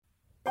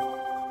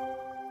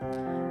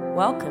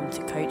Welcome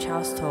to Coach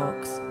House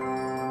Talks.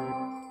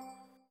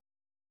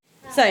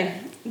 So,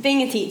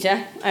 being a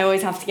teacher, I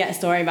always have to get a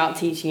story about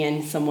teaching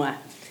in somewhere.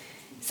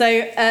 So,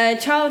 a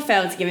child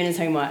failed to give in his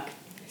homework.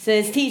 So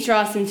his teacher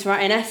asked him to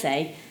write an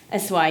essay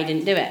as to why he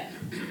didn't do it.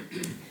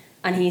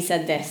 And he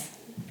said this: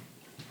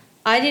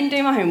 "I didn't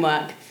do my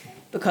homework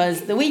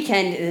because the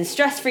weekend is a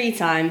stress-free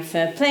time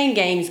for playing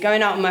games,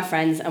 going out with my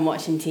friends and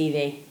watching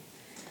TV.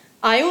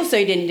 I also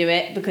didn't do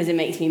it because it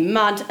makes me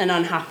mad and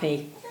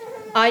unhappy.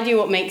 I do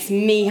what makes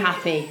me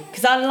happy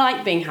because I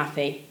like being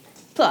happy.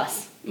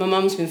 Plus, my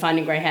mum's been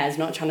finding grey hairs,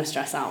 not trying to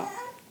stress out."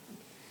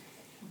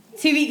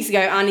 2 weeks ago,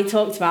 Annie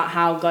talked about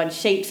how God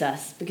shapes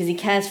us because he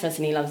cares for us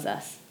and he loves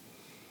us.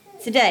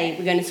 Today,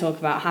 we're going to talk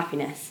about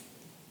happiness.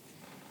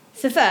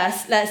 So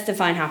first, let's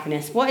define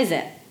happiness. What is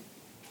it?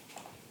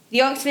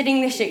 The Oxford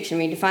English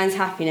Dictionary defines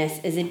happiness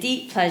as a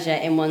deep pleasure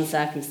in one's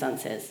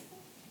circumstances.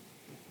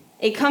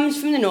 It comes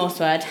from the Norse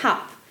word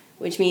hap,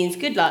 which means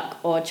good luck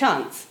or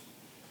chance.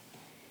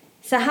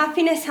 So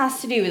happiness has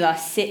to do with our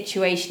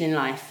situation in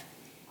life.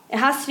 It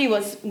has to do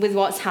with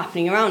what's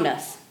happening around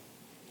us,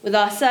 with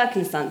our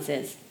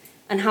circumstances,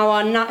 and how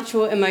our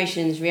natural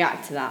emotions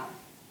react to that.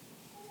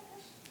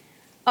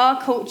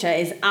 Our culture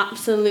is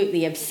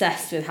absolutely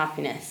obsessed with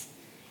happiness.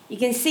 You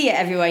can see it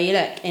everywhere you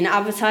look, in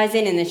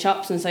advertising, in the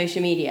shops, and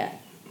social media.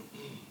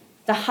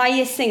 The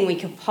highest thing we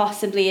could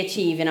possibly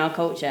achieve in our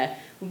culture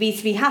would be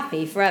to be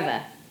happy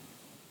forever.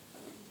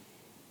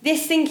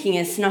 This thinking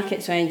has snuck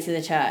its way into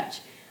the church,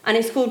 and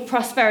it's called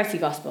prosperity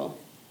gospel.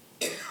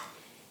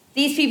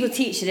 These people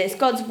teach that it's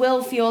God's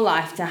will for your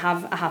life to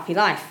have a happy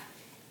life,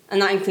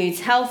 and that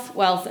includes health,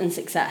 wealth, and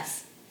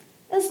success,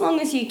 as long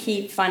as you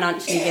keep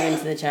financially giving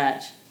to the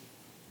church.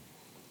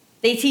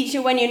 They teach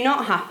that when you're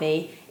not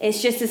happy,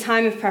 it's just a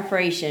time of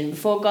preparation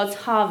before God's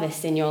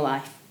harvest in your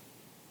life.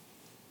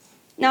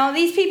 Now,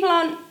 these people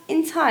aren't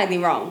entirely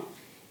wrong.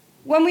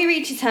 When we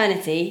reach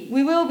eternity,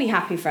 we will be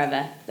happy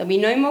forever. There'll be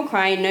no more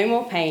crying, no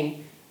more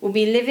pain. We'll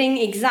be living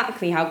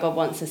exactly how God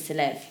wants us to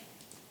live.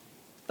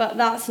 But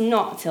that's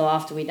not till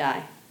after we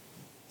die.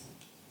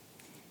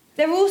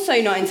 They're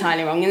also not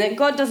entirely wrong in that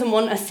God doesn't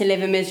want us to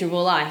live a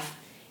miserable life.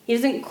 He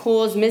doesn't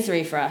cause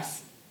misery for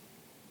us.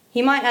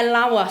 He might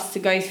allow us to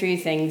go through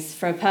things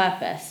for a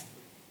purpose,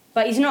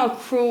 but he's not a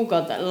cruel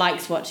God that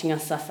likes watching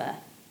us suffer.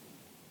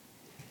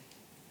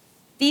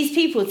 These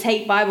people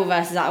take Bible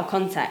verses out of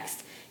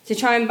context to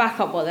try and back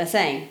up what they're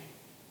saying.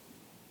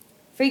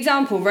 For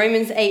example,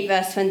 Romans 8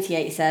 verse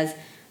 28 says,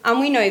 "And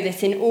we know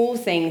that in all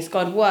things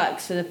God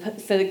works for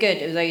the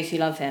good of those who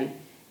love him,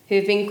 who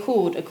have been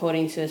called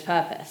according to his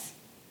purpose."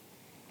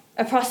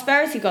 A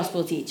prosperity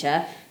gospel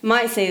teacher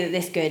might say that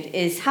this good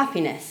is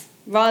happiness,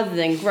 rather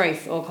than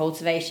growth or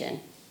cultivation.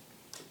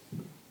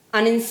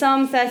 And in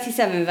Psalm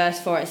 37 verse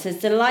 4 it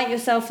says, "Delight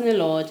yourself in the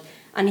Lord,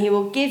 and he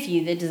will give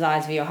you the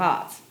desires of your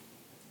heart."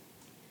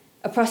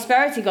 A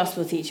prosperity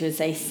gospel teacher would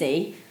say,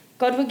 "See,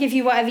 God will give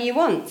you whatever you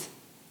want,"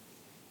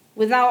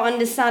 without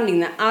understanding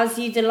that as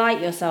you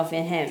delight yourself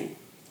in him,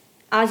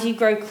 as you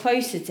grow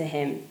closer to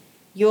him,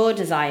 your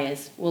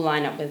desires will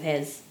line up with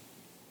his.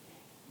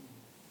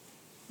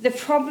 The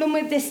problem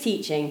with this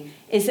teaching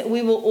is that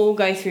we will all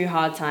go through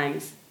hard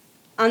times,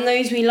 and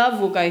those we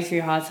love will go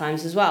through hard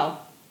times as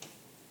well.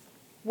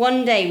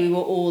 One day we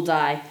will all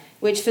die,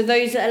 which for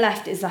those that are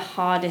left is the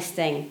hardest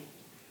thing.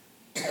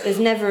 There's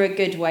never a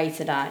good way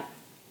to die.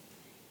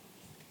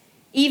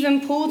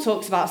 Even Paul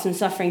talks about some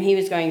suffering he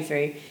was going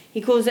through. He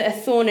calls it a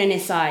thorn in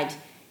his side,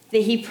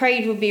 that he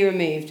prayed would be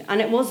removed,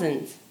 and it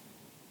wasn't.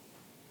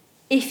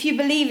 If you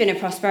believe in a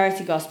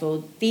prosperity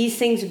gospel, these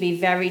things would be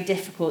very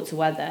difficult to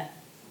weather.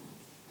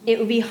 It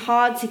would be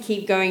hard to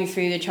keep going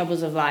through the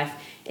troubles of life,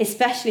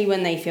 especially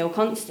when they feel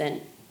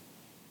constant.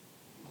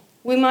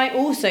 We might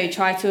also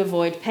try to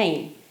avoid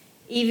pain,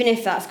 even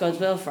if that's God's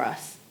will for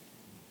us.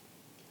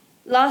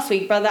 Last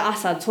week, Brother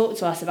Assad talked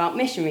to us about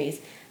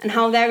missionaries and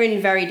how they're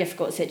in very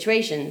difficult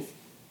situations.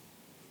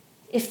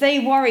 If they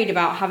worried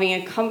about having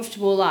a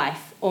comfortable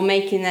life or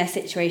making their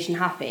situation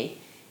happy,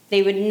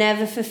 they would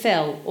never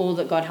fulfill all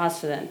that God has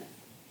for them.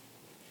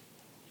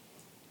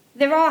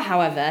 There are,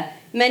 however,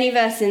 many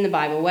verses in the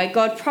Bible where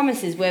God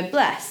promises we're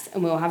blessed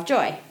and we'll have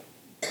joy.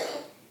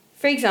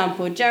 For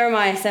example,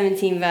 Jeremiah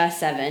 17 verse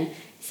 7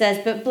 says,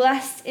 "But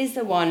blessed is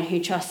the one who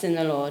trusts in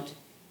the Lord,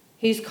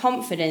 whose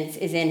confidence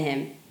is in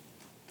him."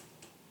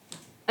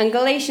 And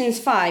Galatians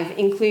 5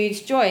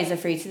 includes joy as a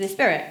fruit of the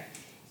Spirit.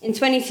 In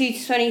 22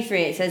 to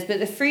 23 it says, "But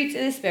the fruit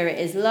of the Spirit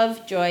is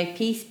love, joy,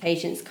 peace,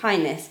 patience,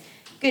 kindness,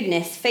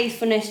 goodness,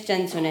 faithfulness,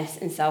 gentleness,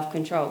 and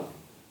self-control."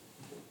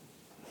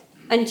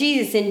 And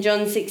Jesus in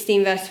John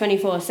 16 verse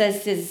 24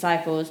 says to his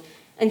disciples,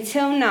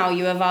 "Until now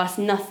you have asked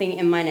nothing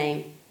in my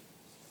name.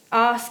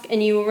 Ask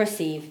and you will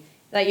receive,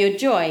 that your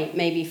joy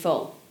may be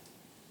full."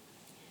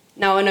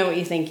 Now I know what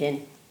you're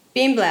thinking.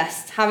 Being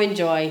blessed, having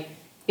joy,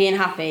 being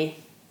happy,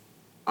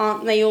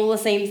 aren't they all the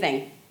same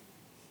thing?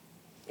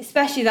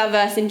 Especially that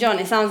verse in John,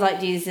 it sounds like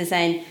Jesus is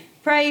saying,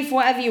 pray for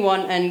whatever you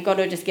want and God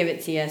will just give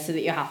it to you so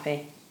that you're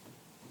happy.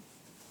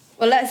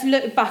 Well, let's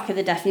look back at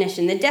the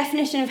definition. The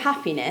definition of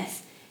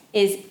happiness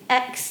is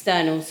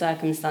external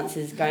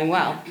circumstances going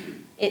well.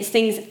 It's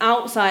things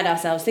outside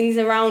ourselves, things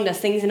around us,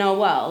 things in our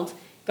world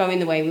going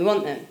the way we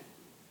want them.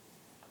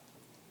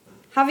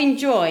 Having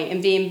joy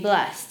and being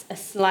blessed are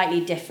slightly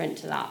different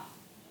to that.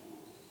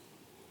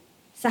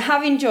 So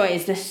having joy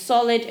is the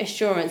solid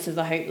assurance of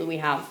the hope that we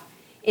have.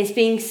 It's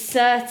being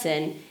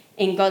certain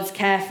in God's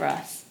care for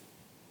us.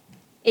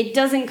 It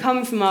doesn't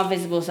come from our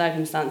visible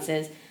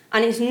circumstances,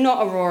 and it's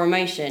not a raw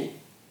emotion.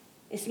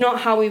 It's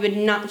not how we would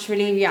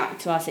naturally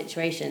react to our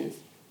situations.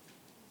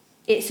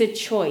 It's a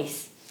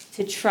choice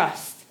to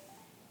trust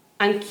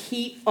and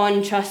keep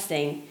on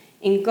trusting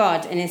in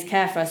God and his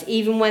care for us,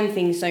 even when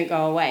things don't go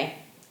our way,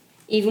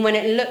 even when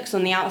it looks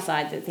on the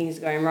outside that things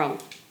are going wrong.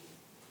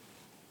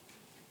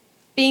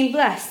 Being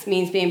blessed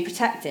means being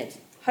protected,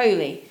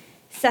 holy,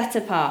 set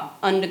apart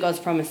under God's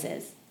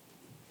promises.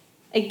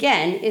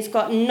 Again, it's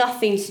got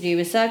nothing to do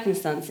with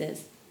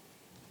circumstances.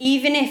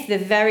 Even if the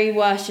very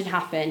worst should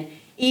happen,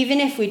 even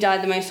if we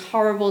died the most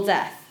horrible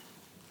death,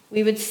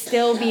 we would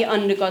still be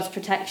under God's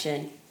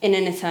protection in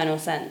an eternal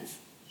sense.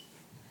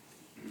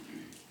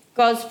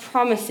 God's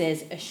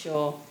promises are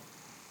sure.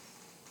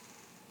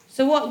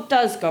 So what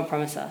does God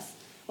promise us?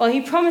 Well,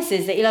 he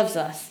promises that he loves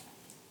us.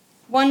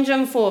 1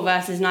 John 4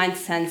 verses 9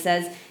 to 10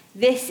 says,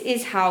 "This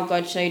is how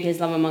God showed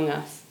his love among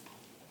us.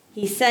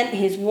 He sent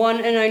his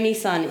one and only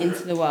Son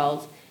into the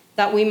world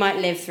that we might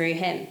live through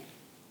him.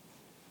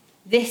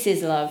 This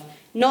is love,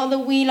 not that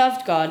we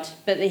loved God,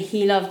 but that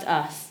he loved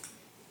us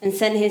and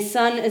sent his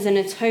Son as an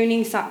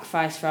atoning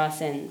sacrifice for our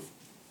sins."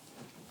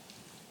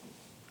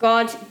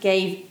 God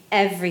gave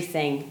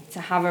everything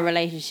to have a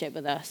relationship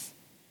with us.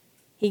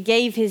 He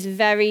gave his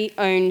very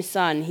own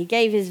Son. He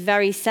gave his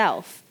very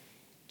self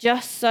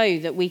just so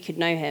that we could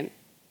know him.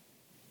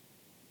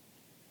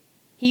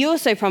 He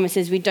also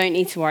promises we don't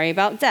need to worry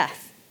about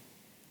death.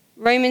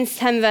 Romans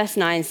 10 verse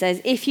 9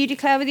 says, "If you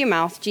declare with your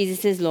mouth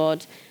Jesus is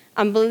Lord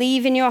and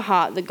believe in your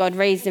heart that God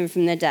raised him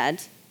from the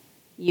dead,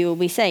 you will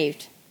be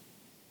saved."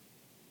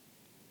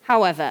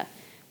 However,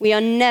 we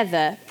are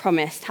never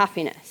promised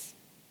happiness.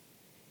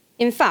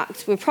 In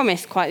fact, we're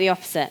promised quite the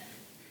opposite.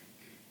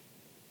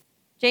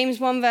 James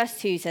 1 verse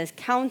 2 says,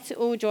 "Count it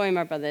all joy,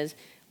 my brothers,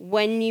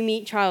 when you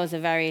meet trials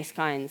of various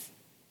kinds."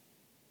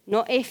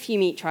 Not if you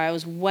meet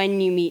trials,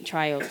 when you meet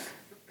trials.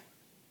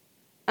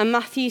 And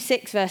Matthew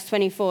 6 verse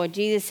 24,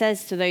 Jesus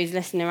says to those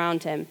listening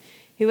around him,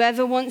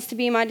 "Whoever wants to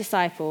be my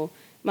disciple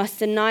must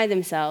deny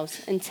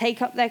themselves and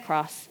take up their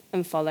cross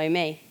and follow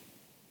me."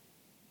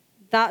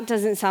 That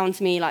doesn't sound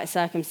to me like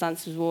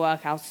circumstances will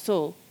work out at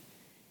all.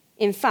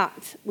 In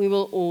fact, we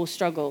will all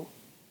struggle.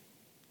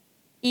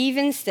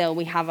 Even still,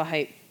 we have a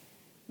hope.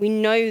 We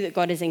know that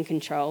God is in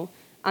control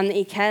and that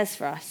he cares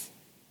for us,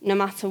 no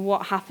matter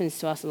what happens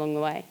to us along the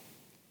way.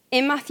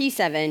 In Matthew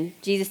 7,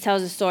 Jesus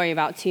tells a story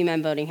about two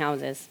men building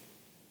houses.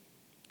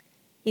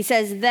 He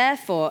says,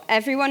 "Therefore,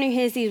 everyone who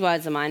hears these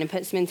words of mine and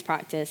puts them into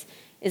practice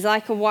is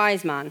like a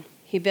wise man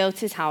who built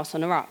his house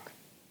on a rock.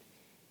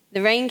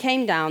 The rain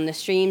came down, the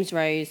streams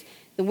rose,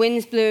 the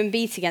winds blew and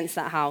beat against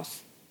that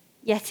house,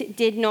 yet it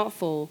did not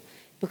fall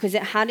because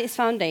it had its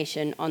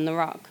foundation on the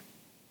rock.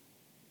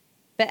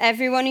 But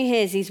everyone who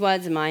hears these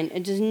words of mine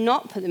and does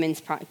not put them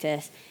into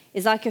practice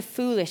is like a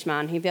foolish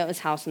man who built his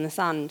house on the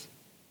sand.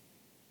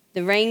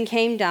 The rain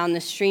came down,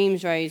 the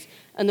streams rose,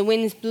 and the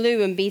winds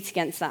blew and beat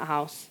against that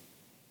house,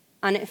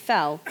 and it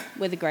fell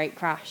with a great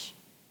crash."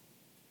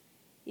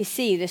 You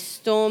see, the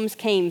storms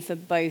came for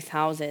both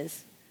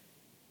houses.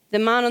 The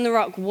man on the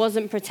rock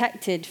wasn't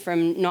protected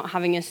from not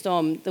having a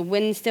storm. The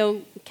wind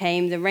still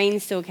came, the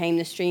rain still came,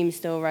 the streams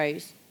still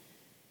rose.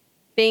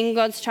 Being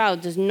God's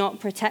child does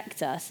not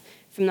protect us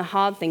from the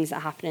hard things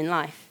that happen in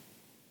life.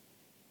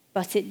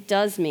 But it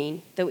does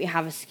mean that we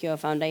have a secure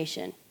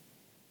foundation.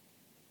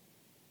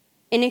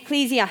 In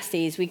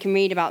Ecclesiastes, we can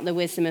read about the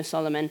wisdom of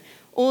Solomon,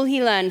 all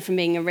he learned from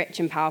being a rich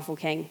and powerful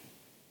king.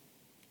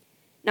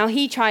 Now,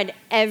 he tried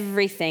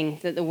everything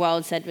that the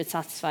world said would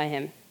satisfy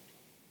him.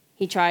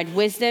 He tried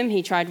wisdom,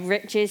 he tried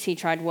riches, he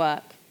tried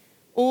work,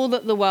 all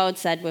that the world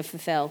said would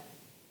fulfill.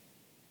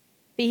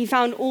 But he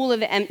found all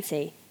of it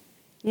empty.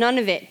 None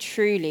of it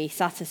truly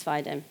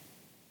satisfied him.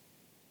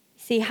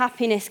 See,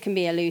 happiness can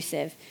be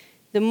elusive.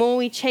 The more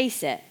we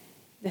chase it,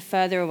 the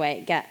further away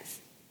it gets.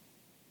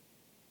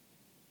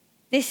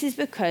 This is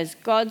because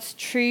God's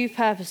true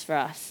purpose for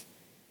us,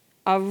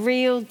 our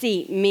real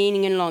deep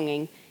meaning and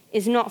longing,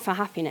 is not for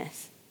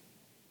happiness.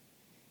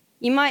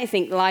 You might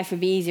think life would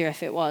be easier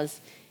if it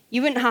was.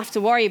 You wouldn't have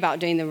to worry about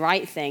doing the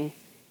right thing,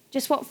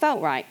 just what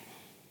felt right.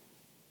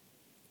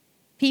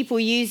 People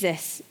use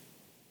this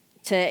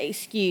to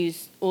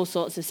excuse all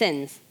sorts of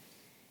sins.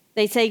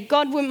 They say,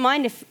 God won't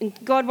mind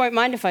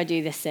if I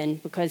do this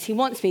sin because he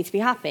wants me to be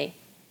happy.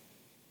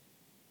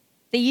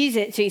 They use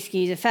it to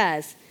excuse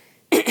affairs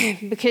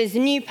because the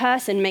new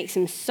person makes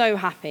them so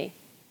happy.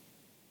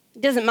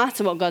 It doesn't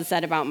matter what God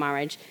said about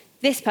marriage.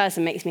 This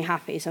person makes me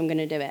happy, so I'm going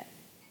to do it.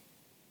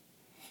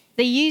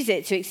 They use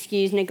it to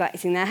excuse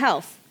neglecting their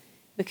health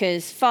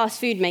because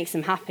fast food makes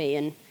them happy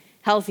and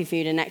healthy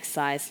food and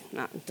exercise,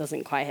 that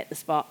doesn't quite hit the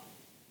spot.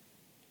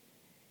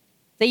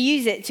 They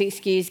use it to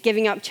excuse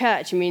giving up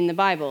church and reading the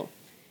Bible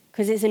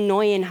because it's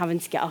annoying having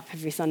to get up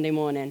every Sunday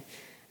morning.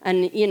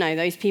 And,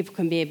 those people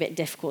can be a bit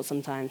difficult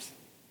sometimes.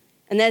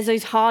 And there's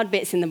those hard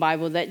bits in the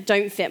Bible that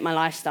don't fit my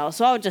lifestyle,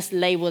 so I'll just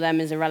label them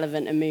as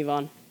irrelevant and move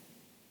on.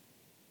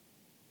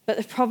 But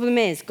the problem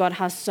is, God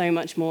has so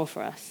much more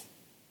for us.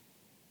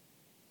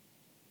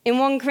 In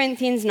 1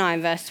 Corinthians 9,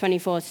 verse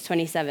 24 to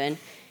 27,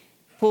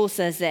 Paul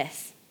says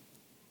this: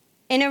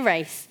 "In a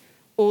race,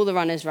 all the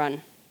runners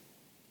run,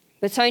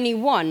 but only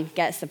one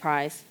gets the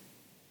prize.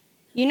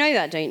 You know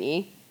that, don't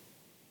you?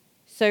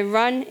 So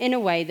run in a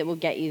way that will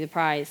get you the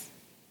prize.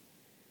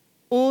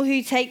 All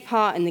who take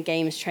part in the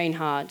games train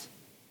hard.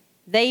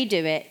 They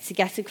do it to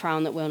get a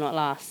crown that will not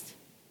last.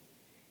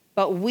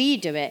 But we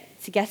do it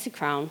to get a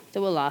crown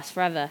that will last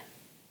forever.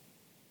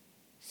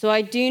 So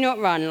I do not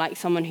run like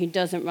someone who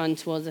doesn't run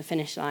towards the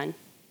finish line.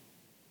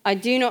 I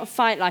do not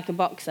fight like a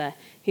boxer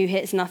who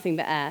hits nothing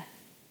but air.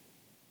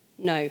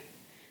 No,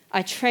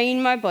 I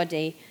train my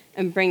body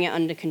and bring it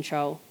under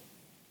control.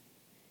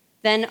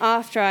 Then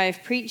after I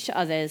have preached to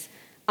others,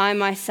 I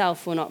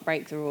myself will not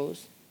break the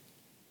rules.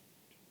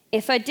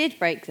 If I did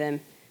break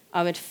them,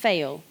 I would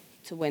fail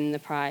to win the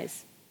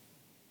prize."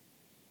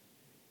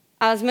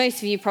 As most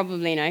of you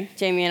probably know,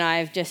 Jamie and I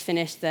have just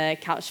finished the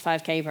Couch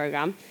 5K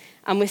program,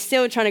 and we're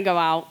still trying to go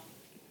out,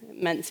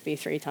 meant to be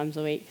 3 times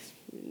a week,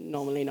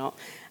 normally not,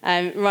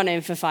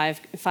 running for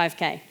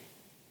 5K.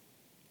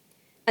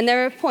 And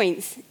there are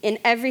points in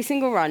every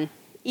single run,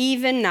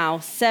 even now,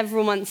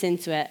 several months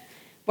into it,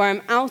 where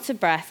I'm out of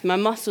breath, my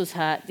muscles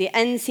hurt, the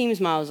end seems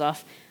miles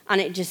off,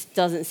 and it just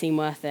doesn't seem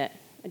worth it.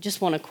 I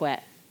just want to quit.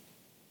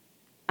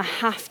 I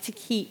have to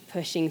keep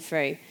pushing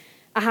through.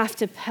 I have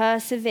to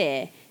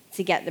persevere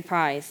to get the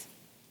prize,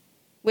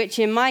 which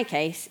in my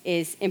case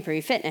is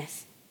improved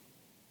fitness.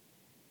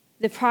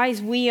 The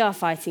prize we are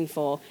fighting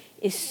for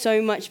is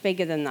so much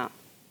bigger than that,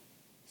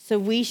 so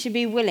we should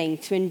be willing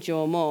to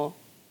endure more.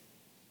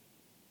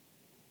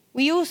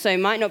 We also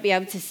might not be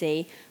able to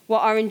see what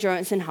our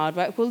endurance and hard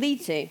work will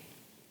lead to.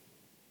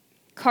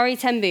 Corrie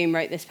ten Boom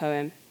wrote this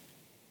poem.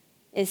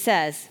 It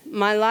says,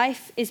 "My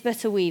life is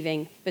but a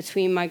weaving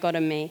between my God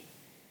and me.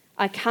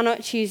 I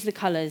cannot choose the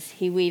colours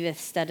he weaveth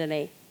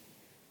steadily.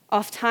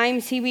 Oft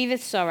times he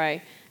weaveth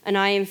sorrow, and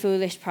I in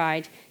foolish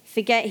pride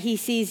forget he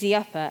sees the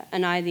upper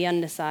and I the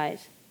underside.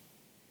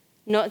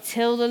 Not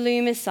till the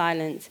loom is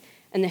silent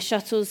and the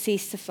shuttles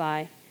cease to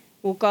fly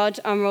will God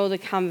unroll the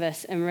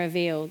canvas and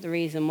reveal the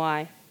reason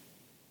why.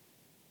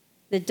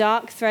 The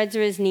dark threads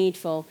are as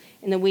needful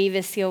in the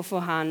weaver's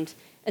skillful hand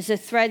as the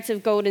threads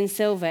of gold and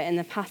silver in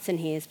the pattern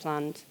he has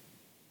planned.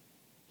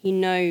 He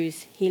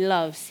knows, he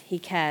loves, he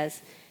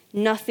cares.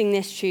 Nothing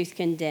this truth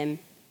can dim.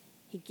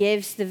 He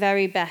gives the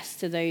very best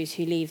to those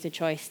who leave the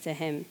choice to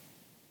him."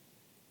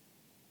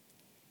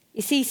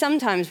 You see,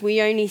 sometimes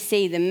we only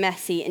see the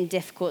messy and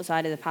difficult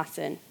side of the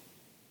pattern.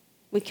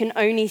 We can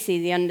only see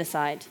the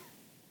underside.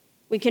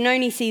 We can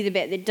only see the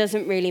bit that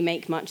doesn't really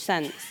make much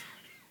sense.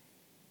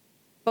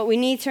 But we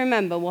need to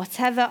remember,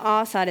 whatever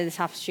our side of the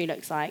tapestry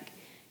looks like,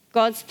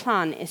 God's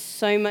plan is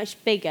so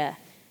much bigger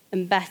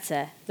and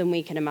better than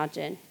we can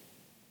imagine.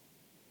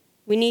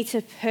 We need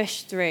to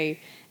push through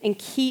and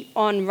keep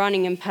on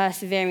running and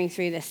persevering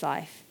through this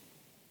life,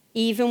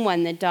 even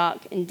when the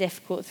dark and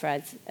difficult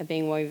threads are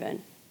being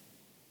woven.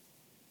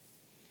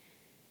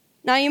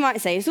 Now you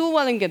might say, it's all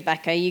well and good,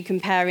 Bekah, you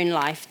comparing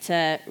life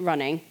to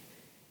running.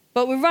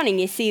 But with running,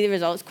 you see the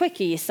results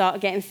quicker. You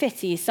start getting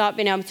fitter. You start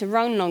being able to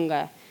run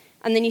longer.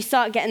 And then you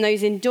start getting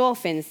those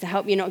endorphins to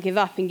help you not give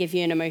up and give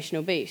you an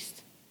emotional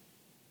boost.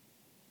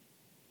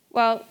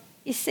 Well,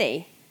 you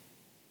see,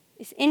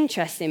 it's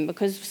interesting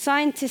because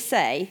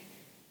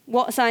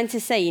what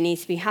scientists say you need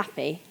to be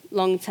happy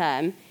long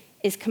term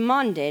is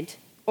commanded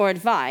or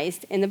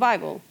advised in the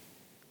Bible.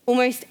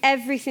 Almost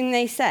everything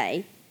they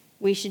say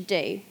we should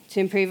do to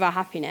improve our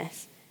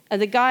happiness are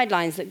the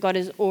guidelines that God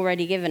has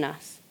already given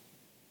us.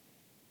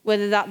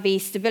 Whether that be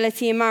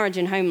stability in marriage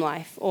and home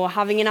life, or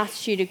having an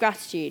attitude of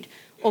gratitude,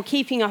 or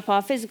keeping up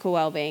our physical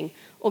well-being,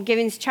 or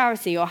giving to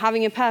charity, or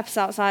having a purpose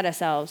outside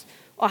ourselves,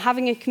 or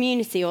having a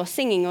community, or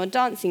singing, or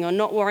dancing, or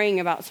not worrying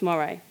about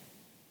tomorrow.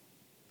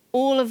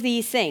 All of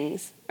these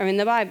things are in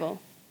the Bible.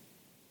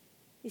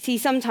 You see,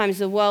 sometimes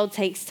the world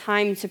takes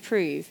time to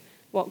prove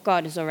what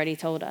God has already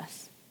told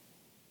us.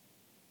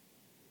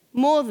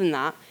 More than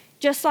that,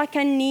 just like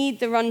I need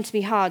the run to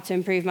be hard to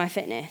improve my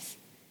fitness,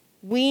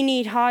 we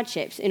need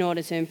hardships in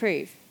order to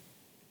improve.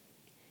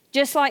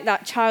 Just like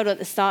that child at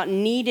the start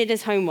needed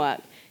his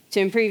homework to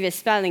improve his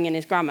spelling and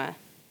his grammar,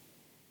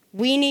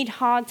 we need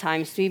hard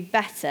times to be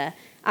better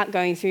at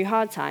going through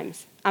hard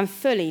times and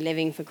fully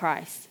living for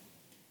Christ.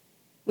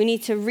 We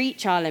need to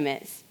reach our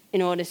limits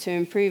in order to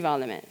improve our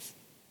limits.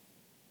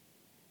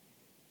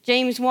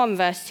 James 1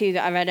 verse 2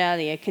 that I read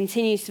earlier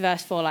continues to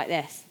verse 4 like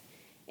this.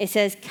 It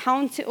says,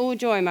 "Count it all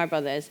joy, my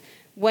brothers,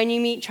 when you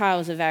meet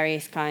trials of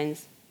various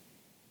kinds.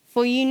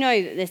 For you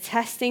know that the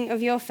testing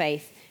of your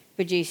faith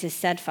produces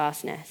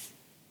steadfastness.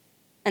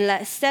 And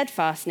let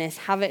steadfastness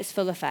have its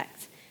full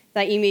effect,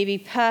 that you may be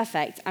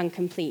perfect and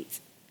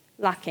complete,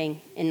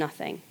 lacking in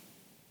nothing."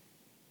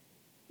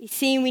 You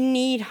see, we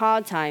need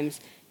hard times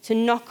to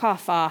knock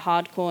off our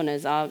hard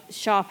corners, our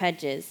sharp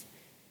edges,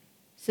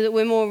 so that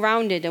we're more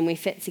rounded and we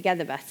fit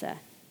together better.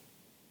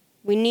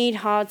 We need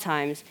hard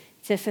times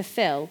to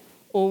fulfill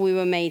all we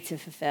were made to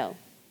fulfill.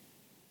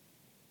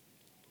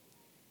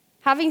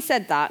 Having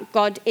said that,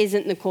 God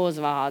isn't the cause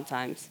of our hard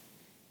times.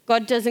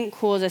 God doesn't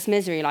cause us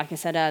misery, like I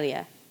said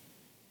earlier.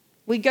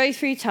 We go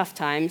through tough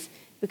times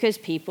because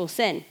people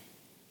sin.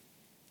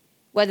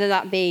 Whether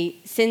that be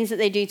sins that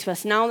they do to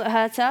us now that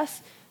hurt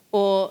us,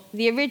 or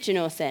the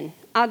original sin,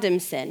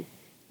 Adam's sin,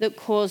 that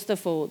caused the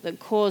fall, that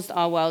caused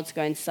our world to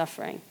go into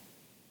suffering.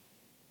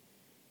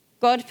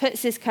 God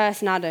puts this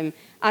curse on Adam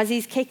as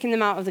he's kicking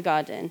them out of the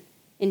garden.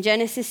 In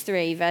Genesis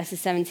 3, verses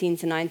 17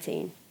 to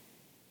 19,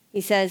 he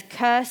says,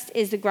 "Cursed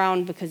is the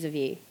ground because of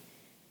you.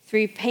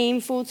 Through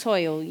painful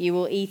toil you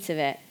will eat of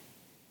it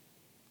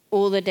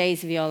all the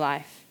days of your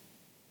life.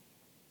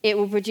 It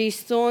will produce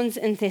thorns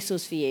and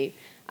thistles for you,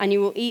 and you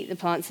will eat the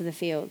plants of the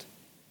field.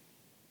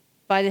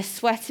 By the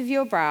sweat of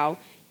your brow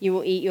you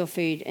will eat your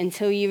food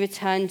until you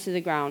return to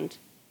the ground,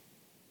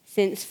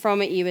 since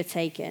from it you were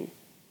taken.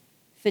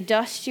 For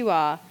dust you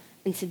are,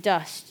 and to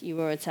dust you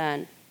will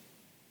return."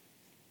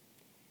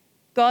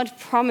 God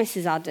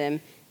promises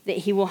Adam that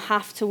he will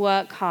have to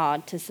work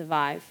hard to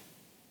survive.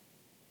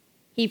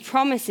 He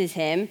promises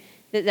him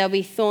that there'll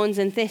be thorns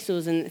and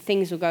thistles and that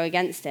things will go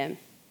against him.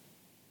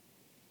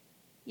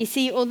 You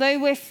see, although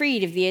we're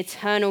freed of the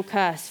eternal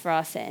curse for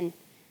our sin,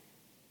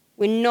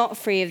 we're not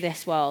free of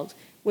this world.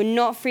 We're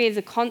not free of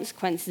the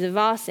consequences of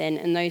our sin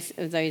and those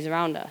of those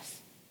around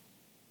us.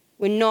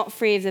 We're not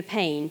free of the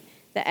pain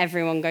that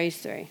everyone goes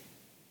through.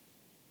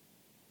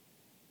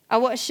 I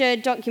watched a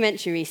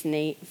documentary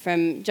recently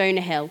from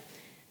Jonah Hill,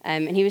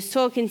 and he was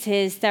talking to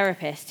his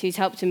therapist who's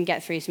helped him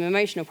get through some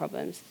emotional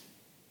problems.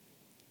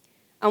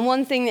 And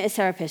one thing that his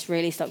therapist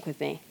really stuck with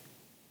me.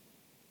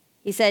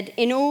 He said,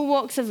 in all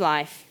walks of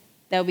life,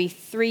 there'll be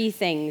 3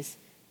 things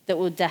that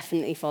will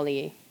definitely follow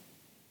you.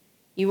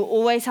 You will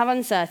always have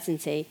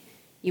uncertainty,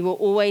 you will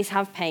always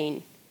have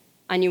pain,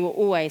 and you will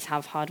always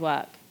have hard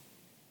work.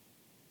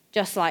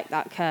 Just like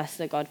that curse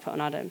that God put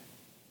on Adam.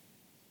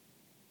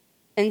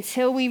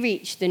 Until we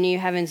reach the new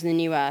heavens and the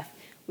new earth,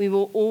 we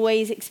will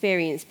always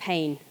experience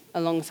pain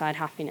alongside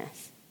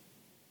happiness.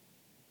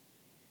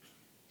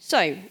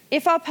 So,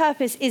 if our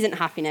purpose isn't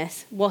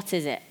happiness, what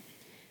is it?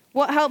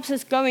 What helps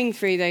us going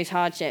through those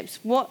hardships?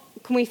 What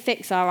can we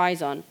fix our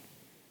eyes on?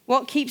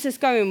 What keeps us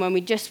going when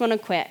we just want to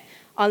quit?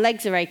 Our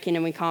legs are aching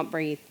and we can't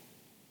breathe.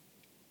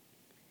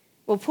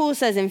 Well, Paul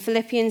says in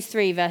Philippians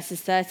 3,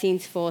 verses 13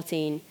 to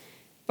 14,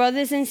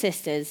 "Brothers and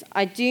sisters,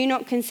 I do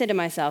not consider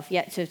myself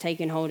yet to have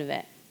taken hold of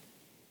it.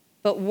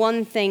 But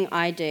one thing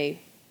I do,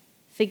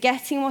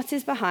 forgetting what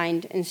is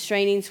behind and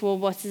straining toward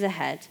what is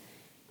ahead,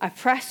 I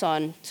press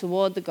on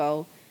toward the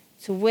goal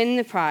to win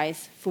the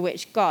prize for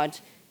which God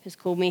has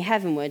called me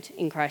heavenward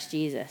in Christ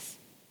Jesus."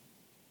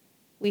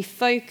 We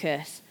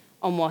focus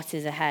on what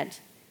is ahead.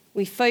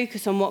 We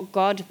focus on what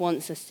God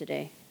wants us to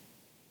do.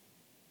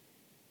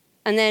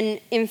 And then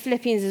in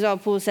Philippians as well,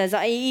 Paul says,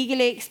 "I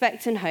eagerly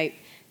expect and hope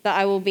that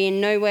I will be in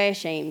no way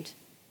ashamed,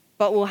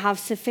 but will have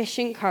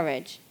sufficient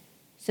courage,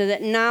 so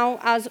that now,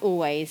 as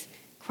always,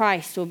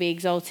 Christ will be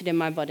exalted in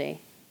my body,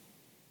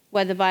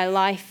 whether by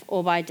life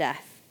or by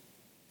death.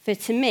 For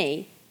to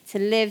me, to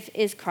live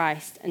is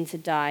Christ, and to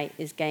die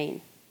is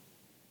gain."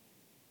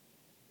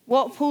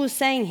 What Paul's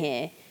saying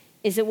here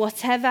is that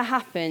whatever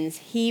happens,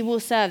 he will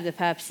serve the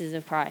purposes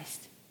of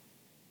Christ.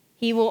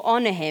 He will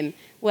honor him,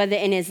 whether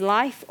in his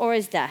life or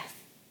his death.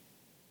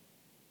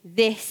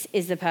 This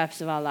is the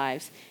purpose of our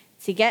lives,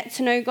 to get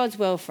to know God's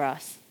will for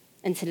us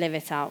and to live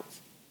it out.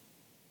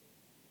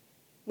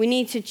 We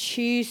need to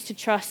choose to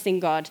trust in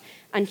God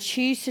and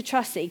choose to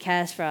trust that he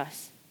cares for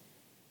us.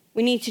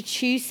 We need to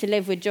choose to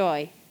live with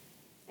joy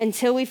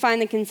until we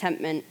find the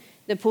contentment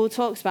that Paul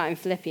talks about in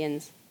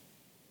Philippians.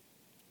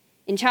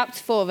 In chapter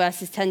 4,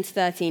 verses 10 to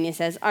 13, it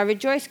says, "I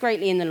rejoice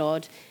greatly in the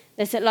Lord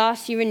that at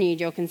last you renewed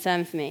your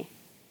concern for me.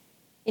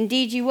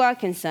 Indeed, you were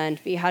concerned,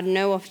 but you had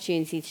no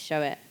opportunity to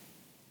show it.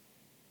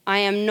 I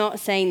am not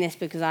saying this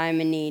because I am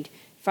in need,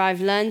 for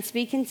I've learned to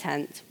be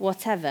content,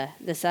 whatever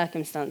the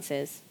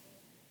circumstances.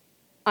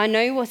 I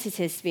know what it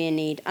is to be in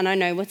need, and I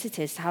know what it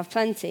is to have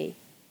plenty.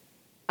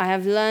 I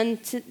have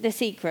learned the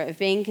secret of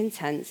being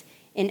content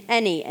in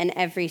any and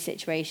every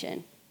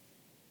situation,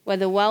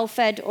 whether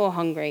well-fed or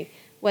hungry,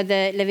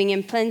 whether living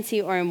in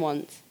plenty or in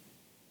want.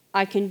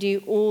 I can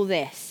do all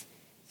this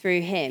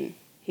through him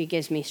who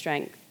gives me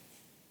strength."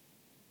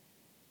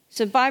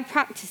 So by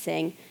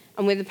practicing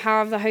and with the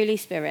power of the Holy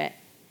Spirit,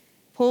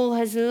 Paul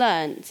has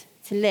learned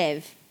to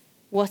live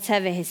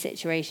whatever his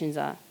situations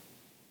are.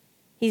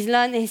 He's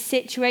learned that his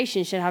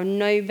situation should have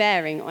no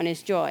bearing on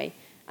his joy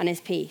and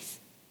his peace.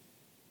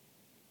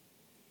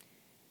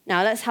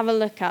 Now let's have a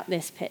look at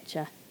this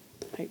picture,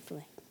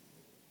 hopefully.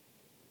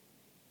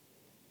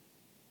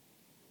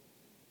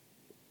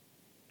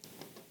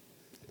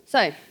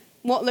 So,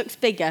 what looks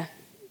bigger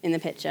in the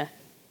picture?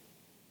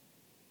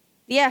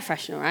 The air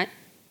freshener, right?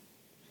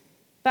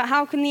 But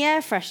how can the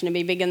air freshener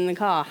be bigger than the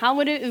car? How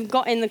would it have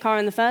got in the car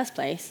in the first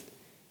place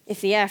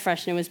if the air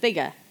freshener was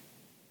bigger?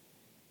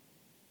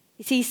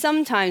 You see,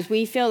 sometimes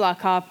we feel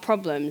like our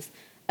problems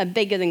are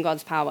bigger than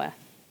God's power.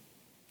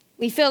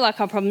 We feel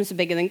like our problems are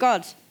bigger than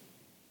God.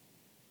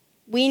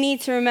 We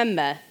need to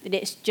remember that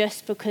it's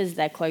just because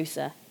they're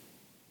closer.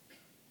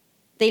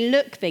 They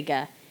look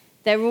bigger.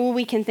 They're all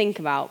we can think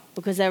about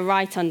because they're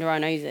right under our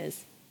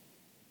noses.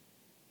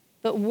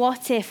 But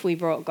what if we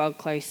brought God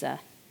closer?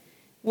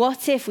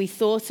 What if we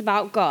thought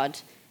about God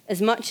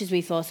as much as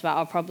we thought about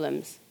our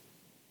problems?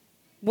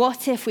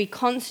 What if we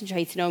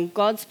concentrated on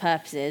God's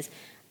purposes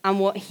and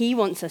what he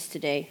wants us to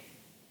do,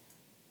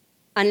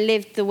 and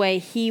lived the way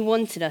he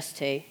wanted us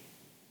to,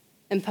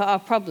 and put our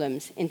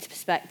problems into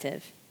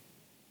perspective?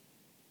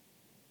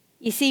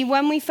 You see,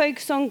 when we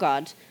focus on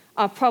God,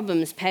 our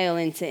problems pale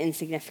into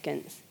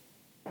insignificance.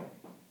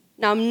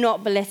 Now, I'm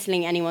not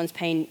belittling anyone's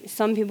pain.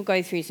 Some people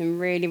go through some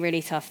really,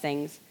 really tough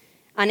things,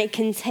 and it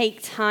can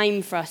take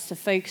time for us to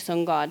focus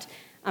on God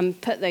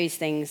and put those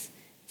things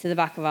to the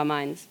back of our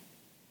minds.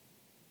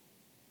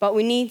 But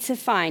we need to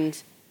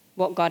find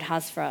what God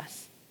has for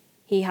us.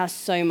 He has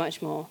so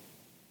much more.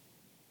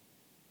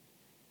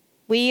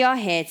 We are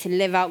here to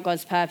live out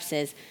God's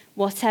purposes,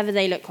 whatever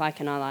they look like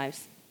in our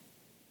lives.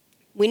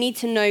 We need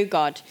to know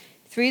God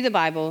through the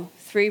Bible,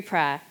 through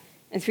prayer,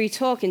 and through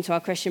talking to our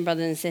Christian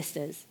brothers and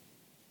sisters.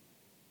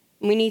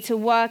 We need to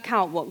work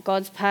out what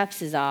God's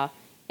purposes are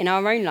in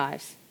our own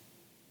lives.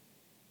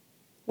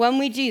 When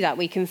we do that,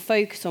 we can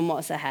focus on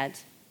what's ahead.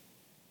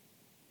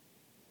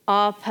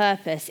 Our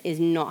purpose is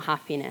not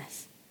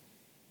happiness.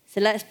 So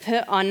let's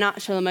put our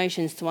natural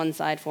emotions to one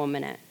side for a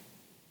minute.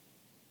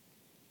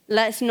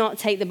 Let's not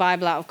take the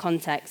Bible out of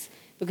context,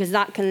 because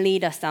that can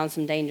lead us down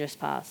some dangerous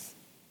paths.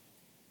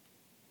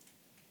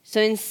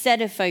 So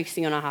instead of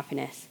focusing on our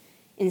happiness,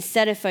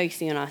 instead of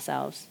focusing on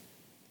ourselves,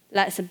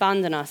 let's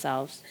abandon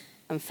ourselves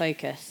and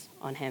focus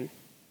on him.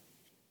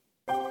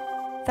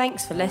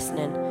 Thanks for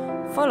listening.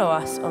 Follow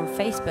us on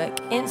Facebook,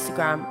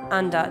 Instagram,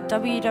 and at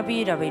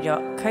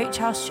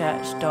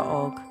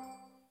www.coachhousechurch.org.